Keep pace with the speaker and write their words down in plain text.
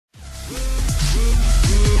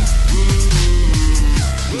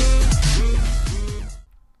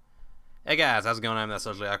Hey guys, how's it going? I'm that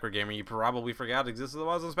socially awkward gamer you probably forgot existed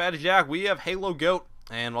otherwise on IAmPattyJack. We have Halo Goat,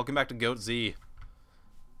 and welcome back to GoatZ.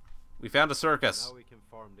 We found a circus. Now we can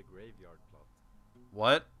farm the graveyard plot.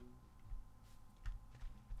 What?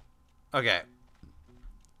 Okay.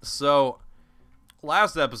 So,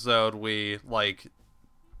 last episode we,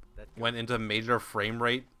 went into major frame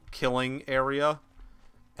rate killing area,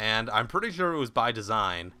 and I'm pretty sure it was by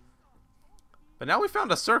design. But now we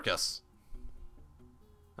found a circus.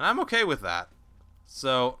 And I'm okay with that.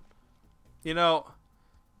 So, you know,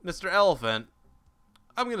 Mr. Elephant,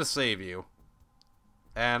 I'm going to save you.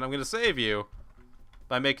 And I'm going to save you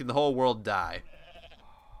by making the whole world die.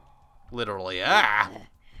 Literally. Ah!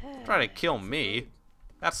 Try to kill me.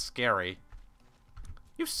 That's scary.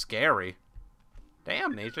 You scary.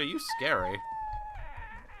 Damn, Nature, you scary.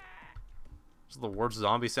 Those are the worst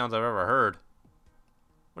zombie sounds I've ever heard.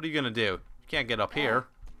 What are you going to do? You can't get up here.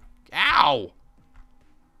 Ow!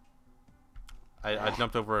 I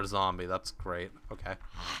jumped over a zombie. That's great. Okay.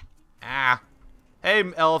 Ah. Hey,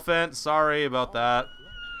 elephant. Sorry about that.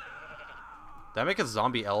 Did I make a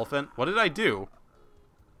zombie elephant? What did I do?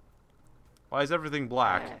 Why is everything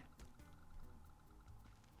black?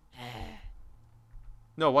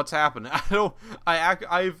 No, what's happened?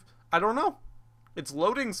 I don't know. It's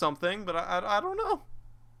loading something, but I don't know.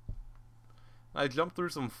 I jumped through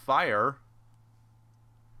some fire.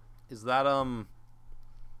 Is that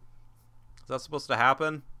supposed to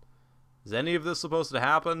happen? Is any of this supposed to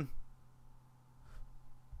happen?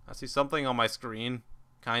 I see something on my screen,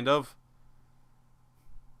 kind of.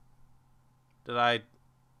 Did I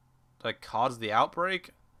cause the outbreak?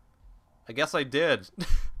 I guess I did.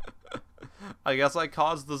 I guess I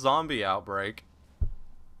caused the zombie outbreak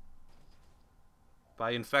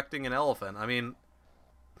by infecting an elephant. I mean,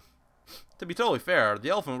 to be totally fair, the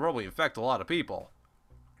elephant will probably infect a lot of people.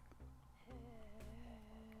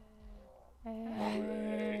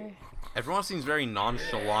 Everyone seems very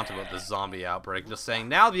nonchalant about this zombie outbreak, just saying,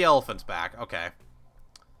 now the elephant's back. Okay.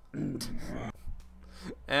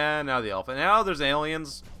 And now the elephant. Now there's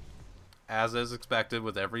aliens, as is expected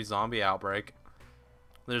with every zombie outbreak.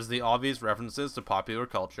 There's the obvious references to popular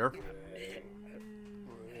culture.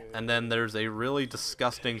 And then there's a really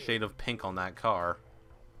disgusting shade of pink on that car.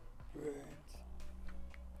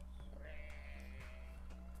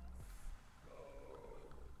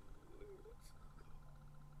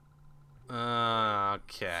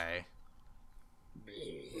 Okay.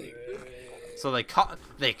 So they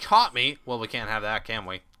caught me. Well, we can't have that, can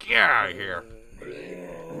we? Get out of here.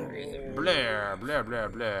 Blah, blah, blah,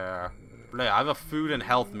 blah. Blah. I have a food and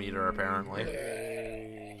health meter, apparently.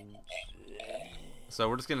 So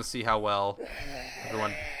we're just gonna see how well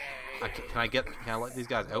everyone... Can I let these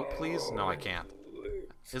guys out, please? No, I can't.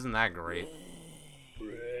 Isn't that great?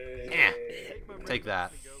 Eh. Take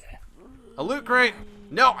that. A loot crate!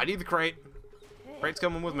 No, I need the crate. Crate's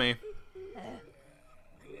coming with me.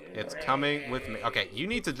 It's coming with me. Okay, you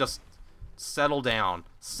need to just settle down.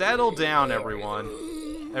 Settle down, everyone.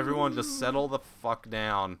 Everyone just settle the fuck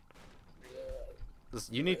down.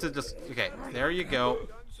 You need to just... Okay, there you go.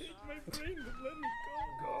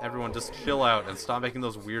 Everyone just chill out and stop making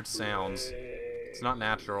those weird sounds. It's not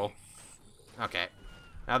natural. Okay.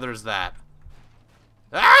 Now there's that.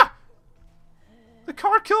 Ah! The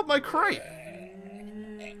car killed my crate!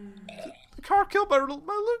 The car killed my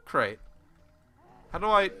loot crate. How do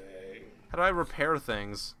I repair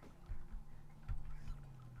things?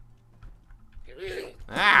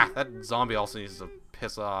 Ah, that zombie also needs to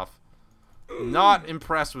piss off. Not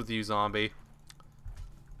impressed with you, zombie.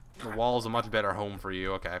 The wall is a much better home for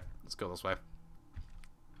you. Okay, let's go this way.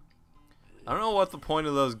 I don't know what the point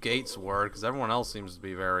of those gates were, because everyone else seems to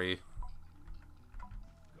be very...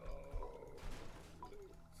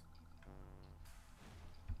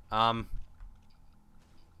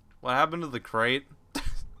 What happened to the crate?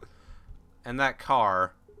 And that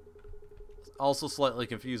car? Also slightly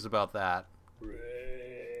confused about that.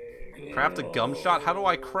 Craft a gum shot? How do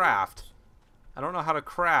I craft? I don't know how to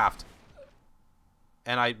craft.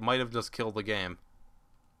 And I might have just killed the game.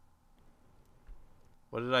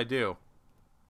 What did I do?